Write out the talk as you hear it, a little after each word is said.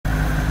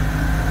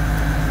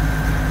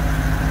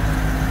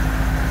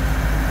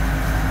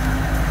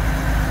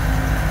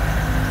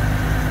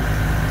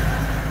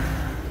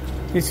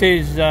This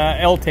is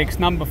Eltex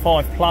number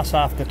 5 plus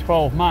after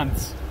 12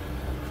 months,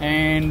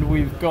 and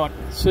we've got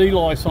sea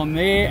lice on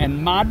there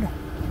and mud,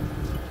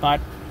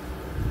 but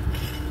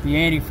the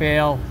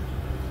antifoul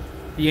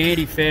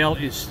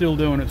is still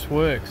doing its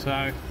work.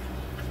 So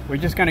we're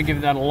just going to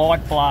give that a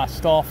light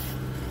blast off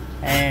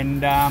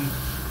and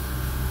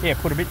yeah,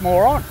 put a bit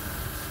more on.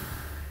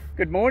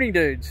 Good morning,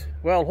 dudes.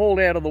 Well, hauled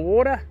out of the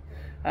water,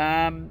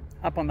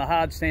 up on the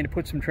hard stand to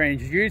put some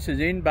transducers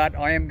in, but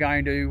I am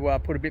going to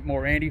put a bit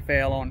more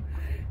antifoul on.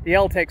 The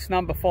Eltex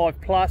number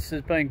 5 plus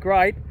has been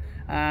great.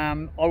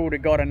 I would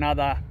have got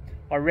another,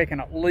 I reckon,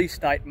 at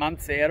least 8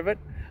 months out of it.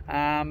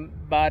 Yeah,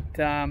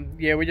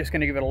 we're just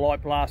going to give it a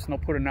light blast and I'll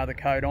put another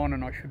coat on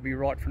and I should be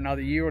right for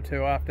another year or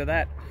two after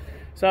that.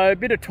 So a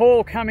bit of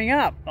toil coming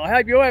up. I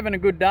hope you're having a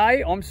good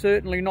day. I'm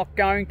certainly not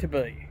going to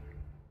be.